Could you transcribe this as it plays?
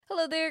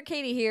Hello there,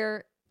 Katie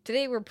here.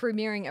 Today we're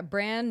premiering a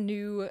brand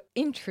new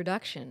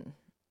introduction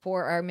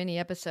for our mini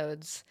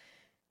episodes.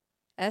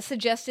 As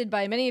suggested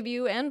by many of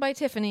you and by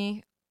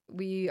Tiffany,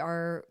 we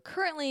are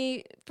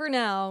currently, for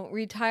now,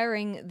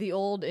 retiring the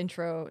old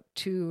intro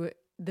to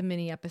the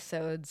mini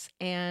episodes,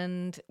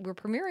 and we're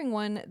premiering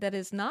one that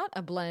is not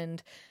a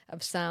blend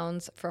of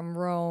sounds from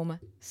Rome,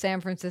 San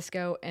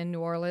Francisco, and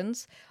New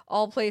Orleans,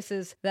 all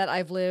places that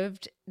I've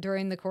lived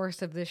during the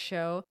course of this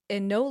show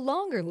and no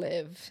longer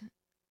live.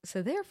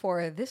 So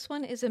therefore, this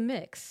one is a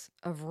mix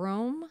of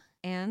Rome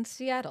and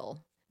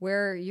Seattle,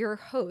 where your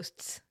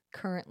hosts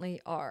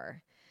currently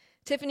are.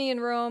 Tiffany in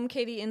Rome,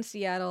 Katie in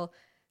Seattle.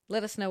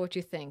 Let us know what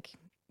you think.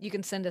 You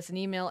can send us an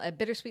email at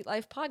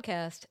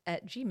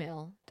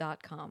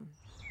bittersweetlifepodcast@gmail.com.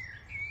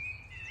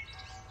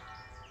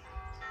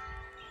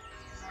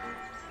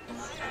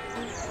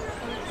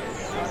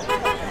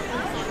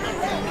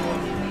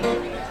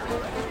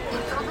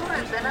 Introdurre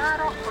il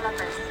denaro o la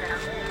tessera.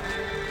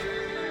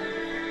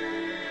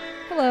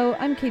 Hello,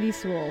 I'm Katie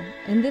Sewell,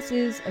 and this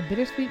is A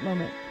Bittersweet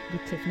Moment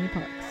with Tiffany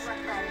Parks.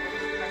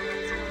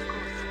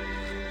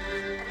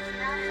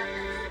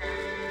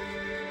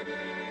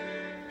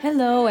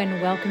 Hello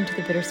and welcome to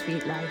The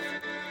Bittersweet Life.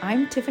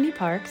 I'm Tiffany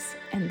Parks,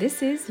 and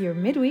this is your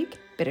midweek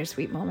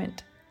Bittersweet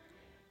Moment.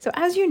 So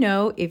as you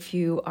know, if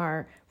you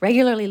are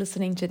regularly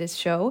listening to this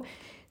show,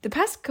 the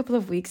past couple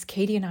of weeks,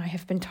 Katie and I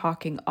have been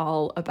talking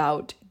all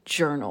about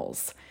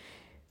journals.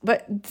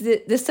 But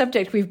the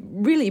subject we've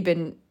really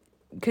been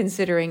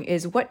considering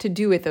is what to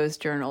do with those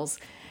journals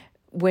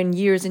when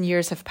years and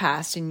years have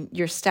passed and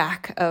your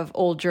stack of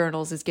old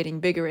journals is getting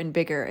bigger and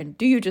bigger, and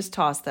do you just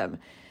toss them?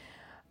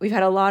 We've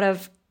had a lot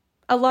of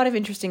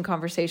interesting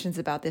conversations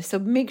about this, so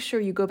make sure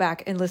you go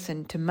back and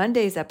listen to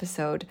Monday's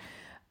episode,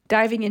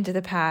 diving into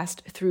the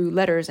past through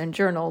letters and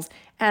journals,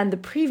 and the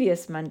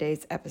previous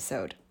Monday's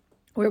episode,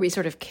 where we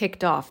sort of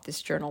kicked off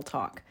this journal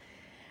talk.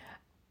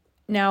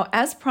 Now,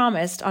 as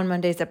promised on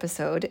Monday's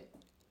episode,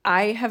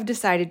 I have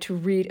decided to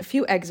read a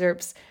few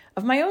excerpts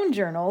of my own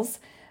journals.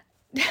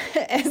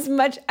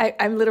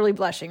 I'm literally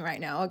blushing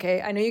right now,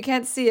 okay? I know you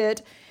can't see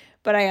it,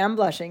 but I am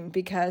blushing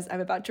because I'm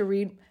about to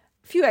read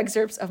a few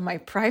excerpts of my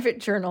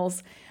private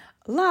journals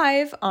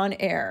live on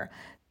air.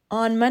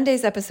 On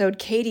Monday's episode,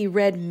 Katie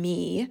read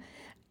me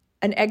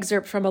an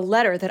excerpt from a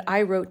letter that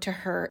I wrote to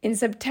her in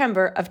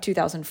September of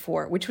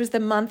 2004, which was the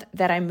month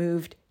that I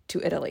moved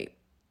to Italy.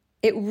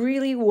 It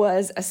really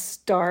was a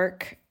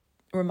stark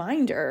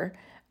reminder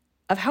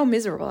of how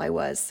miserable I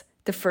was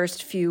the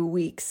first few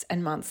weeks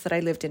and months that I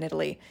lived in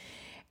Italy.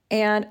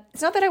 And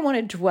it's not that I want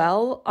to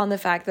dwell on the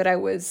fact that I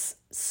was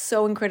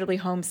so incredibly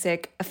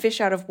homesick, a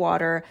fish out of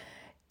water,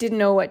 didn't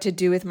know what to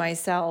do with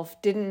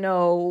myself, didn't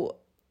know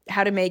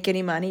how to make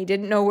any money,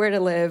 didn't know where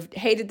to live,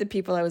 hated the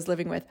people I was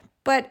living with.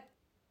 But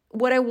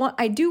what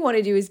I do want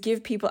to do is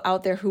give people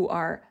out there who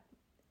are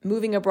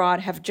moving abroad,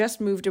 have just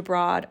moved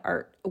abroad,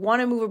 or want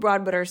to move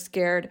abroad but are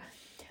scared,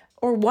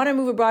 or want to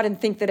move abroad and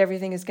think that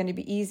everything is going to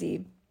be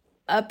easy,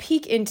 a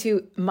peek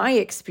into my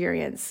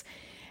experience.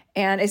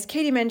 And as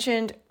Katie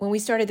mentioned, when we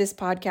started this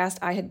podcast,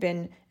 I had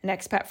been an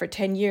expat for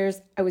 10 years.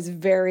 I was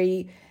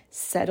very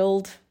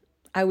settled.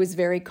 I was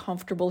very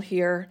comfortable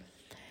here.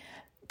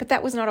 But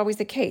that was not always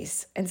the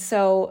case. And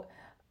so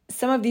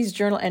some of these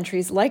journal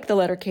entries, like the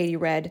letter Katie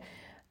read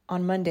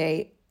on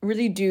Monday,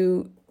 really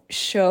do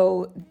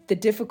show the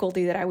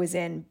difficulty that I was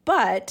in.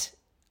 But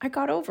I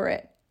got over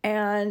it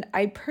and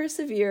I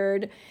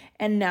persevered.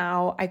 And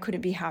now I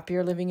couldn't be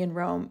happier living in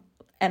Rome.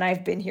 And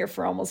I've been here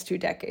for almost 2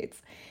 decades.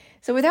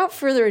 So without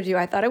further ado,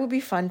 I thought it would be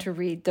fun to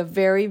read the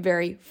very,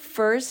 very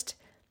first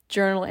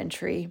journal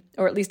entry,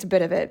 or at least a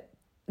bit of it,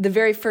 the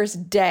very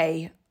first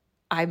day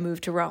I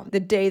moved to Rome, the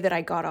day that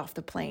I got off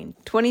the plane,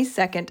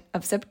 22nd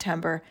of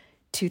September,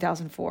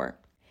 2004.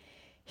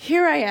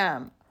 Here I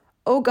am.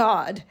 Oh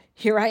God,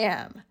 here I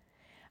am.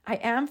 I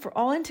am, for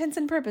all intents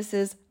and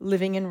purposes,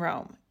 living in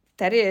Rome.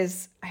 That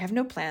is, I have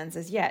no plans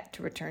as yet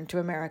to return to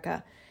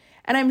America.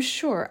 And I'm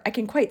sure I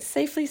can quite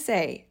safely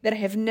say that I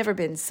have never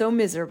been so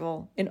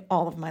miserable in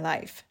all of my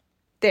life.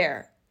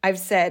 There, I've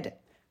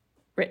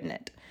written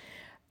it.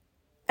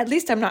 At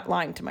least I'm not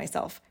lying to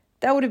myself.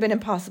 That would have been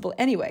impossible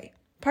anyway.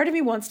 Part of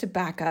me wants to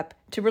back up,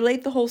 to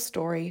relate the whole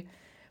story.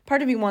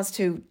 Part of me wants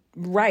to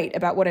write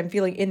about what I'm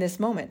feeling in this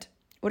moment.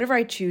 Whatever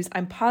I choose,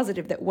 I'm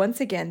positive that once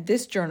again,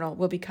 this journal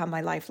will become my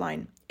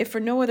lifeline, if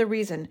for no other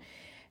reason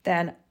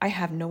than I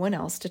have no one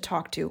else to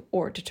talk to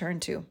or to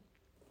turn to.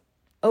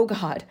 Oh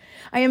God,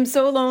 I am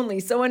so lonely,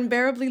 so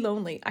unbearably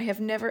lonely. I have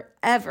never,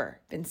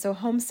 ever been so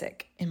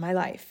homesick in my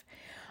life.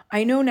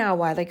 I know now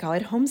why they call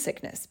it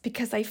homesickness,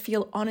 because I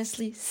feel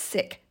honestly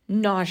sick,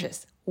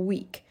 nauseous,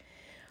 weak.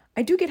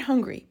 I do get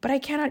hungry, but I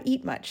cannot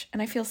eat much,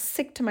 and I feel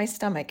sick to my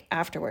stomach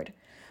afterward.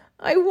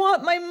 I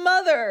want my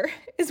mother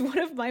is one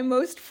of my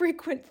most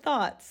frequent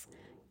thoughts.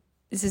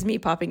 This is me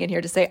popping in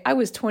here to say I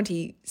was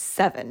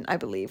 27, I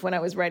believe, when I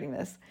was writing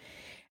this.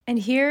 And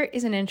here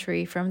is an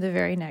entry from the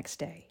very next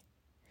day.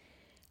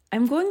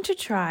 I'm going to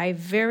try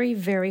very,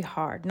 very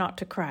hard not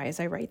to cry as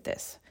I write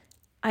this.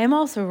 I am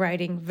also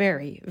writing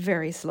very,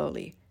 very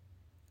slowly.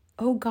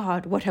 Oh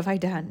God, what have I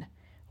done?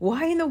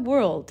 Why in the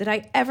world did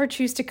I ever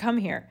choose to come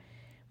here?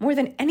 More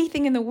than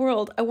anything in the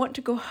world, I want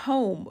to go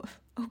home.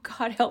 Oh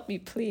God, help me,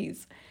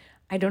 please.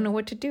 I don't know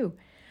what to do.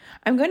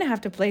 I'm going to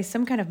have to play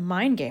some kind of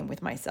mind game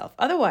with myself.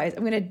 Otherwise, I'm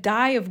going to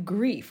die of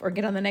grief or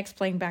get on the next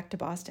plane back to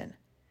Boston.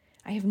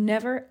 I have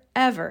never,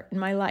 ever in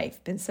my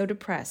life been so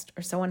depressed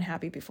or so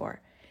unhappy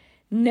before.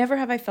 Never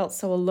have I felt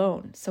so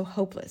alone, so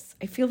hopeless.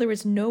 I feel there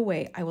is no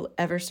way I will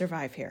ever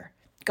survive here.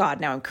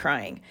 God, now I'm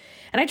crying.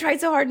 And I tried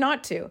so hard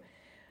not to.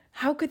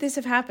 How could this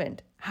have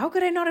happened? How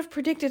could I not have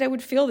predicted I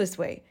would feel this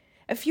way?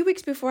 A few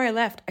weeks before I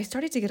left, I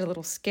started to get a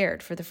little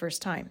scared for the first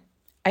time.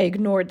 I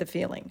ignored the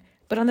feeling,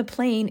 but on the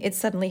plane, it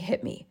suddenly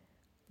hit me.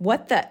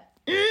 What the...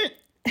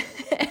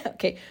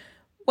 Okay,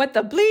 what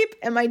the bleep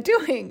am I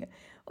doing?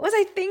 What was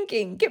I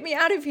thinking? Get me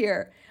out of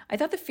here. I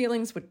thought the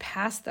feelings would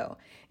pass, though.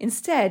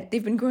 Instead,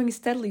 they've been growing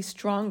steadily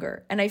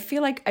stronger, and I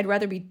feel like I'd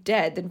rather be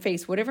dead than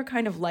face whatever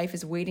kind of life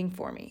is waiting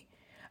for me.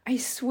 I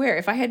swear,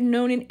 if I had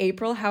known in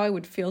April how I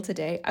would feel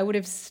today, I would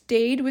have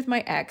stayed with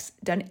my ex,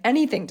 done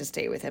anything to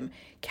stay with him,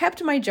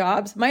 kept my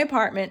jobs, my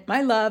apartment,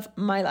 my love,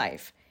 my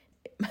life.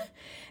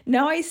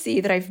 Now I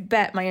see that I've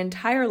bet my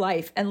entire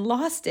life and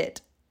lost it.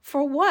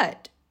 For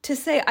what? To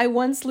say I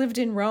once lived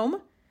in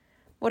Rome?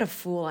 What a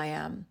fool I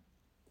am.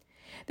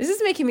 This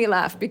is making me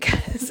laugh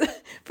because,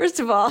 first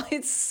of all,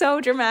 it's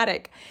so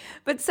dramatic.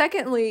 But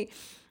secondly,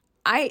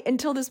 I,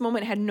 until this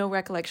moment, had no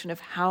recollection of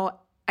how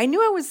I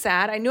knew I was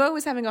sad. I knew I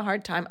was having a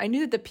hard time. I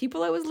knew that the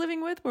people I was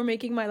living with were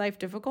making my life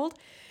difficult.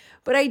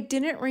 But I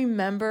didn't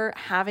remember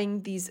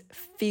having these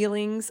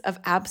feelings of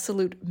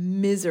absolute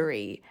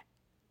misery,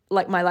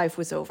 like my life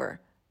was over.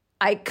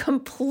 I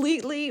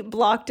completely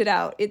blocked it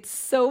out. It's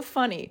so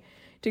funny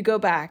to go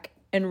back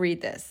and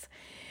read this.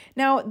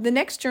 Now, the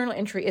next journal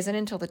entry isn't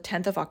until the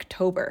 10th of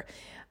October.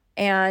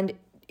 And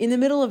in the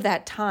middle of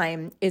that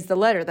time is the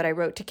letter that I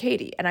wrote to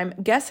Katie. And I'm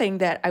guessing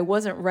that I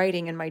wasn't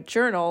writing in my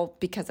journal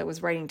because I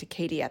was writing to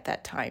Katie at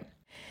that time.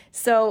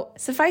 So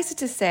suffice it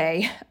to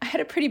say, I had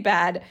a pretty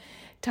bad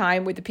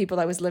time with the people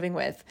I was living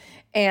with.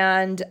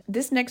 And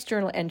this next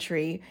journal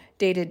entry,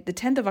 dated the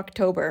 10th of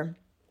October,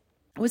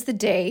 was the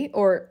day,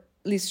 or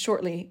at least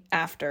shortly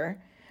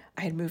after,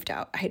 I had moved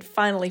out. I had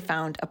finally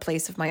found a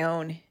place of my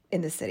own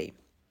in the city.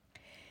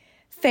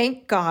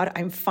 Thank God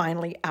I'm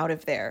finally out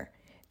of there.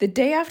 The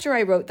day after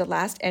I wrote the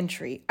last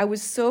entry, I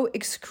was so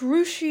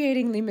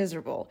excruciatingly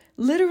miserable,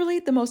 literally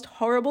the most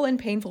horrible and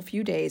painful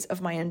few days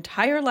of my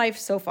entire life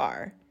so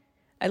far.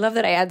 I love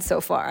that I add so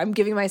far. I'm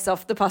giving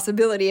myself the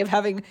possibility of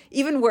having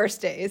even worse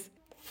days.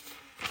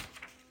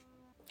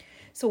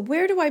 So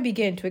where do I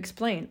begin to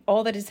explain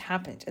all that has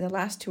happened in the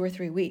last 2 or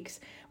 3 weeks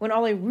when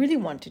all I really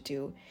want to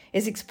do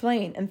is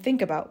explain and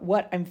think about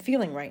what I'm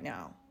feeling right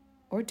now?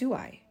 Or do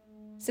I?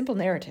 Simple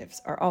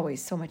narratives are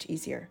always so much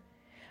easier.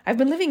 I've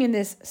been living in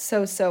this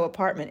so-so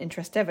apartment in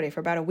Trastevere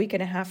for about a week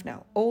and a half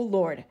now. Oh,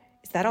 Lord.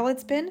 Is that all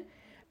it's been?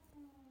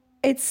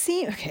 It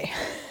seems... Okay.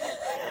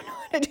 I don't know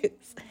how to do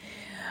this.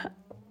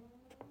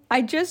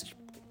 I just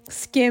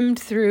skimmed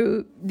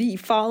through the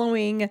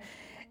following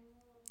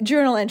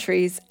journal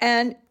entries,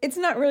 and it's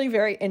not really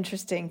very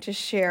interesting to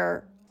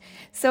share.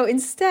 So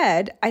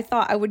instead, I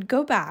thought I would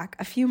go back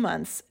a few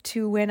months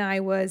to when I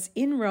was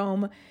in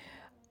Rome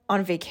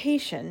on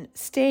vacation,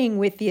 staying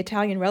with the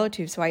Italian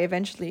relatives who I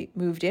eventually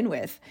moved in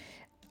with.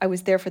 I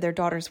was there for their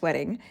daughter's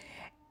wedding.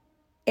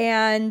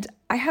 And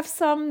I have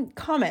some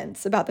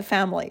comments about the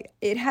family.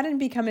 It hadn't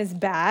become as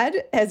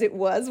bad as it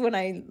was when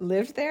I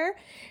lived there.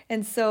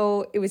 And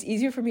so it was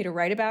easier for me to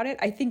write about it.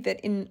 I think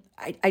that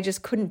I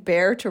just couldn't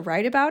bear to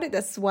write about it.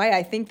 That's why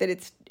I think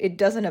that it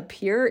doesn't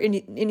appear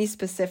in any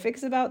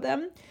specifics about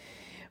them.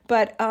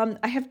 But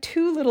I have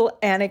 2 little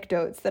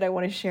anecdotes that I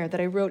want to share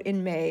that I wrote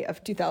in May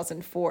of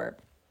 2004.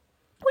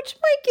 Which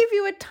might give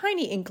you a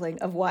tiny inkling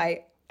of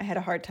why I had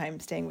a hard time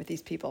staying with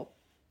these people.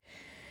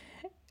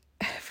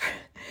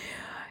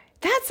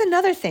 That's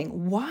another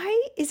thing.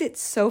 Why is it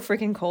so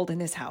freaking cold in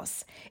this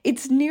house?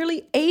 It's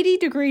nearly 80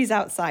 degrees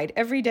outside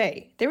every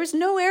day. There is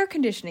no air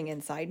conditioning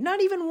inside,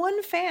 not even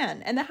one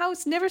fan, and the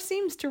house never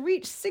seems to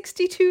reach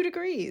 62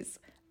 degrees.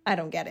 I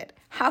don't get it.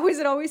 How is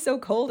it always so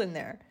cold in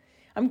there?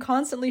 I'm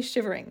constantly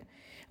shivering.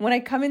 When I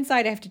come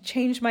inside, I have to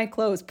change my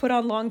clothes, put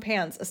on long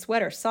pants, a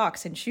sweater,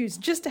 socks, and shoes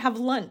just to have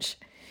lunch.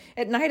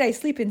 At night, I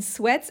sleep in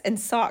sweats and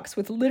socks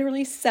with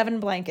literally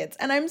 7 blankets,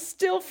 and I'm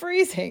still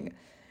freezing.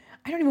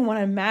 I don't even want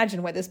to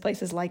imagine what this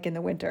place is like in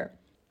the winter.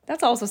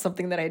 That's also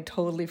something that I had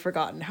totally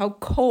forgotten, how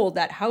cold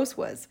that house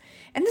was.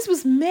 And this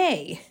was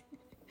May.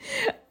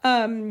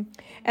 And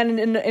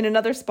in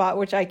another spot,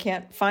 which I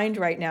can't find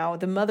right now,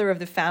 the mother of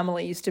the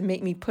family used to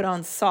make me put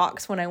on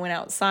socks when I went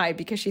outside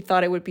because she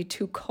thought it would be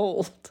too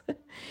cold.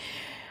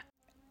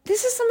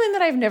 This is something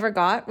that I've never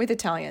got with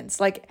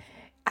Italians. Like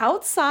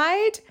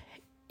outside...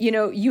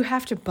 you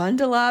have to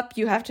bundle up,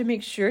 you have to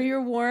make sure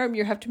you're warm,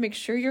 you have to make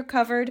sure you're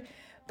covered.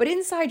 But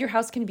inside your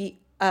house can be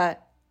an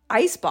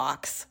ice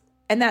box,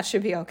 and that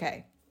should be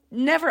okay.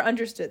 Never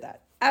understood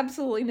that.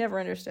 Absolutely never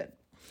understood.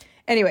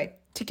 Anyway,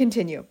 to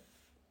continue.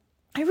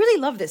 I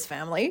really love this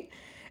family,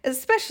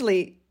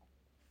 especially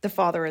the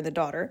father and the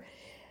daughter.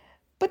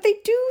 But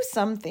they do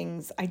some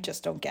things I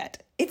just don't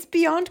get. It's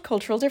beyond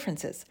cultural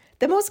differences.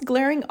 The most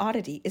glaring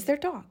oddity is their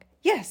dog.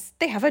 Yes,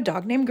 they have a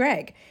dog named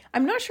Greg.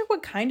 I'm not sure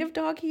what kind of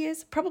dog he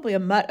is, probably a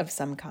mutt of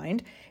some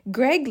kind.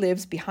 Greg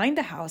lives behind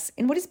the house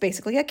in what is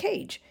basically a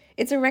cage.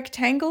 It's a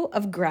rectangle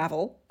of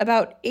gravel,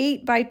 about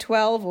 8 by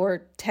 12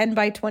 or 10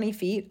 by 20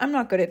 feet. I'm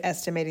not good at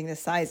estimating the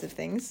size of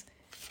things.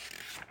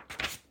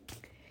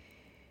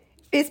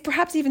 It's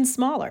perhaps even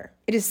smaller.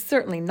 It is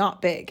certainly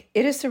not big.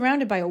 It is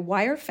surrounded by a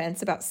wire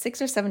fence about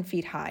 6 or 7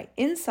 feet high.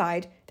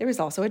 Inside, there is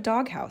also a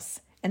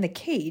doghouse, and the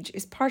cage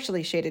is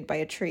partially shaded by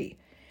a tree.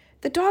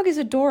 The dog is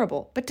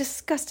adorable, but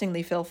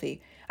disgustingly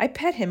filthy. I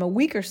pet him a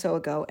week or so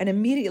ago and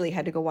immediately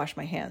had to go wash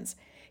my hands.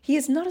 He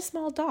is not a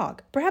small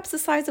dog, perhaps the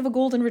size of a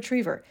golden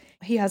retriever.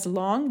 He has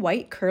long,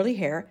 white, curly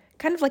hair,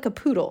 kind of like a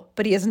poodle,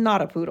 but he is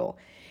not a poodle.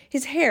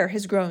 His hair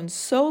has grown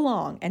so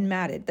long and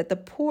matted that the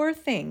poor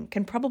thing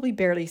can probably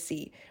barely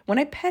see. When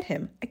I pet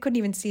him, I couldn't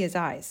even see his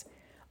eyes.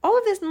 All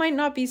of this might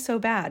not be so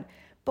bad,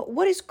 but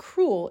what is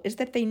cruel is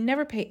that they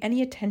never pay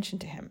any attention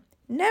to him.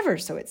 Never,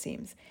 so it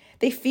seems.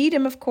 They feed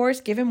him, of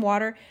course, give him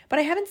water, but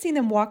I haven't seen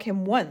them walk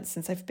him once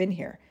since I've been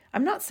here.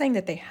 I'm not saying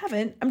that they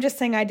haven't, I'm just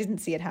saying I didn't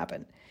see it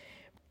happen.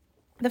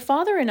 The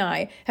father and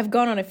I have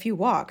gone on a few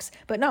walks,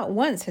 but not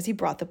once has he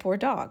brought the poor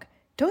dog.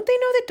 Don't they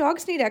know that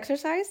dogs need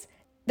exercise?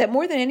 That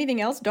more than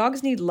anything else,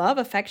 dogs need love,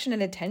 affection,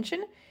 and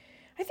attention?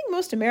 I think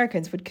most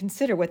Americans would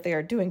consider what they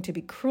are doing to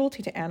be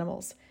cruelty to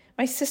animals.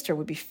 My sister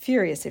would be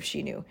furious if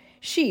she knew.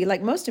 She,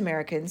 like most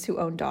Americans who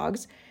own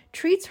dogs,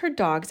 treats her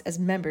dogs as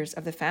members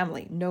of the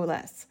family, no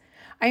less.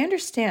 I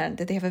understand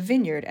that they have a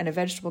vineyard and a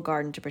vegetable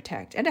garden to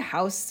protect, and a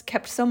house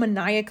kept so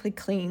maniacally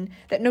clean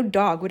that no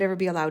dog would ever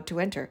be allowed to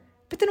enter.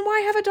 But then why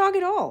have a dog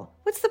at all?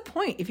 What's the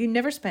point if you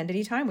never spend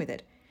any time with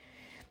it?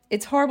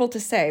 It's horrible to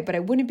say, but I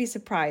wouldn't be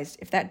surprised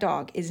if that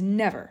dog is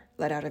never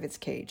let out of its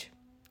cage.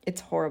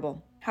 It's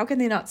horrible. How can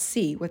they not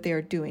see what they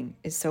are doing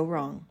is so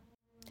wrong?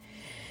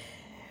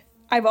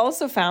 I've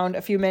also found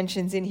a few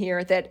mentions in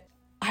here that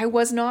I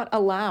was not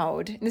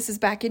allowed, and this is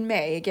back in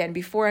May, again,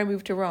 before I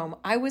moved to Rome,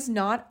 I was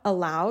not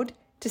allowed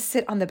to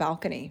sit on the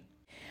balcony.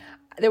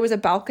 There was a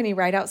balcony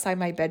right outside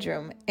my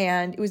bedroom,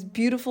 and it was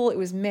beautiful. It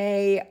was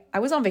May. I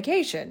was on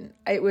vacation.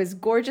 It was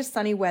gorgeous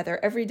sunny weather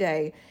every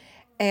day.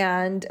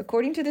 And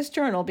according to this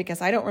journal, because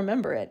I don't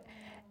remember it,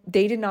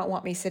 they did not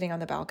want me sitting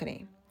on the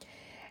balcony.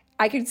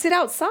 I could sit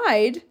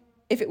outside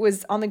if it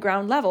was on the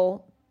ground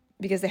level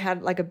because they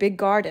had like a big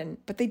garden,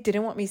 but they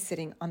didn't want me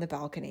sitting on the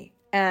balcony.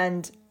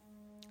 And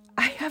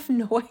I have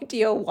no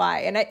idea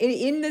why. And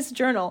in this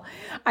journal,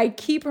 I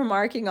keep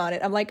remarking on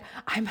it. I'm like,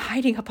 I'm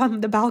hiding up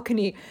on the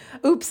balcony.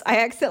 Oops, I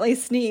accidentally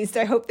sneezed.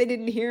 I hope they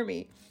didn't hear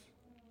me.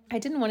 I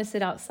didn't want to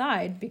sit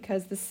outside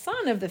because the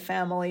son of the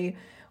family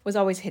was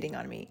always hitting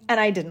on me, and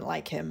I didn't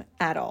like him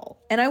at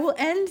all. And I will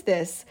end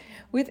this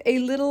with a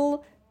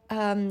little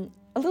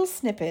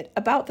snippet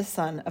about the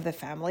son of the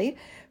family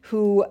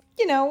who,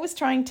 was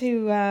trying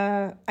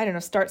to,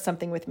 start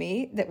something with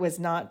me that was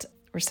not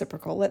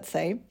reciprocal, let's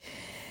say.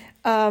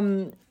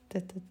 Oh,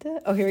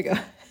 here we go.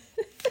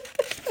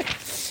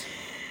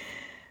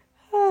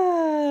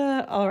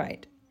 All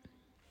right.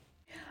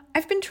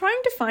 I've been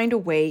trying to find a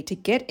way to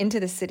get into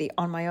the city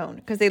on my own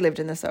because they lived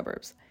in the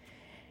suburbs.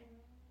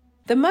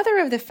 The mother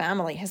of the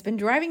family has been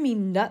driving me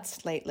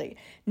nuts lately,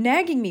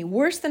 nagging me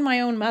worse than my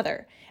own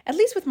mother. At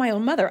least with my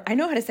own mother, I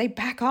know how to say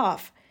back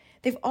off.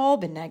 They've all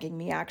been nagging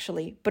me,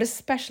 actually, but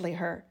especially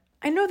her.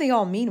 I know they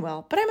all mean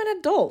well, but I'm an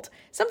adult,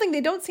 something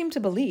they don't seem to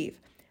believe.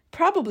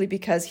 Probably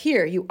because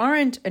here you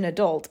aren't an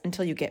adult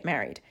until you get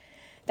married.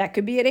 That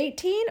could be at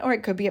 18 or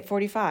it could be at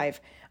 45.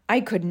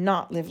 I could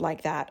not live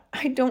like that.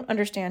 I don't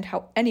understand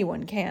how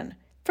anyone can.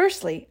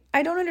 Firstly,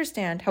 I don't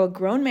understand how a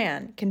grown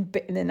man can,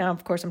 and now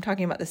of course I'm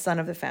talking about the son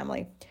of the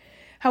family,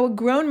 how a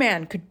grown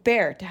man could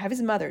bear to have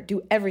his mother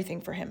do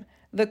everything for him.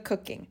 The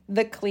cooking,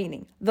 the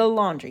cleaning, the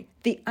laundry,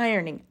 the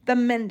ironing, the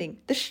mending,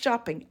 the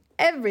shopping,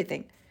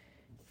 everything.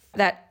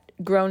 That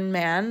grown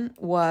man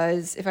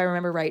was, if I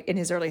remember right, in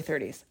his early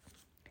 30s.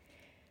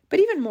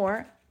 But even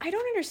more, I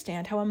don't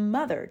understand how a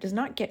mother does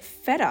not get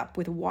fed up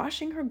with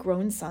washing her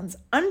grown son's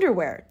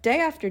underwear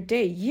day after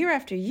day, year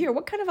after year.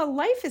 What kind of a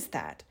life is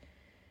that?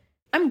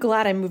 I'm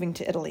glad I'm moving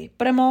to Italy,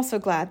 but I'm also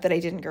glad that I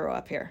didn't grow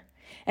up here.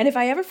 And if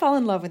I ever fall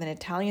in love with an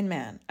Italian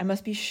man, I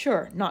must be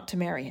sure not to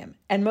marry him,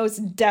 and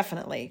most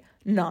definitely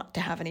not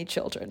to have any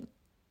children.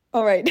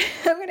 All right,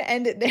 I'm going to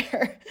end it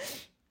there.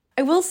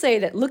 I will say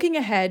that looking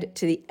ahead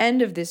to the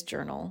end of this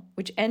journal,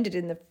 which ended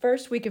in the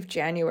first week of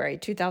January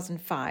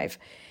 2005,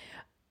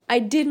 I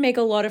did make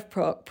a lot of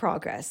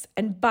progress.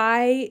 And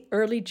by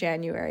early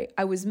January,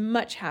 I was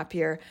much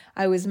happier.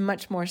 I was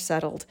much more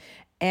settled.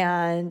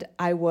 And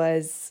I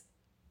was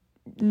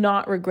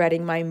not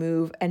regretting my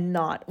move and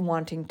not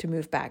wanting to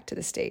move back to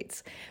the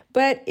States.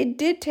 But it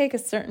did take a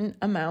certain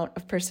amount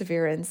of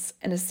perseverance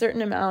and a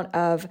certain amount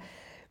of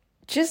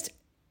just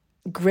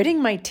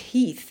gritting my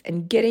teeth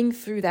and getting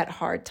through that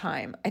hard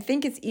time. I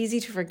think it's easy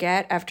to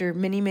forget after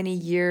many, many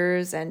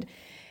years and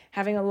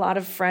having a lot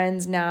of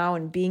friends now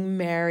and being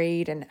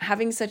married and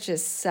having such a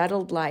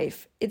settled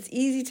life, it's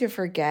easy to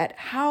forget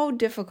how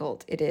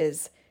difficult it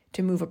is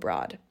to move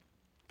abroad,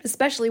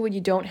 especially when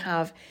you don't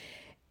have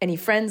any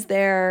friends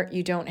there,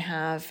 you don't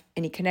have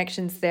any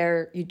connections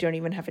there, you don't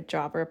even have a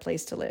job or a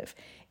place to live.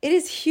 It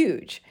is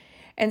huge.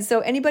 And so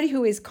anybody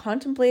who is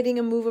contemplating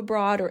a move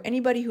abroad or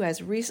anybody who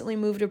has recently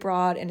moved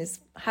abroad and is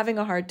having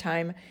a hard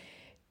time,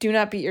 do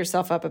not beat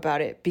yourself up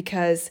about it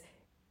because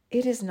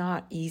it is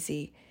not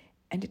easy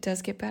and it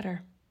does get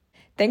better.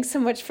 Thanks so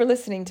much for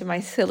listening to my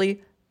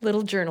silly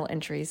little journal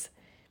entries.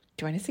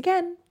 Join us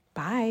again.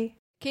 Bye.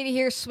 Katie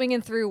here,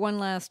 swinging through one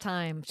last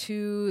time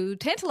to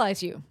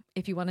tantalize you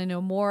if you want to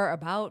know more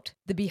about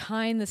the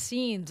behind the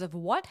scenes of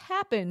what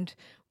happened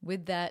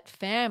with that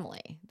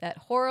family, that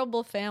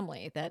horrible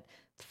family, that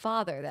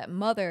father, that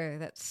mother,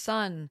 that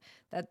son,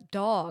 that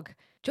dog.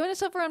 Join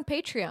us over on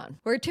Patreon,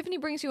 where Tiffany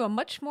brings you a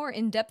much more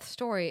in-depth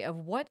story of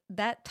what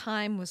that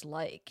time was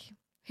like.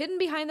 Hidden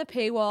behind the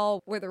paywall,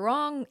 where the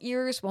wrong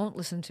ears won't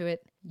listen to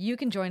it, you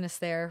can join us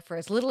there for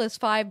as little as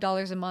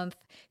 $5 a month,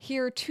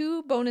 hear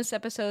 2 bonus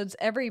episodes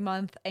every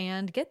month,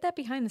 and get that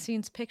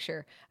behind-the-scenes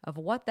picture of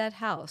what that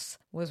house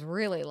was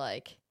really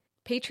like.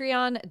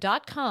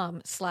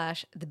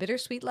 Patreon.com/The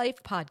Bittersweet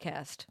Life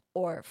Podcast,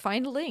 or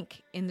find a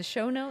link in the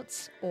show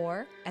notes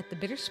or at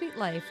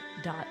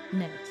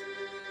thebittersweetlife.net.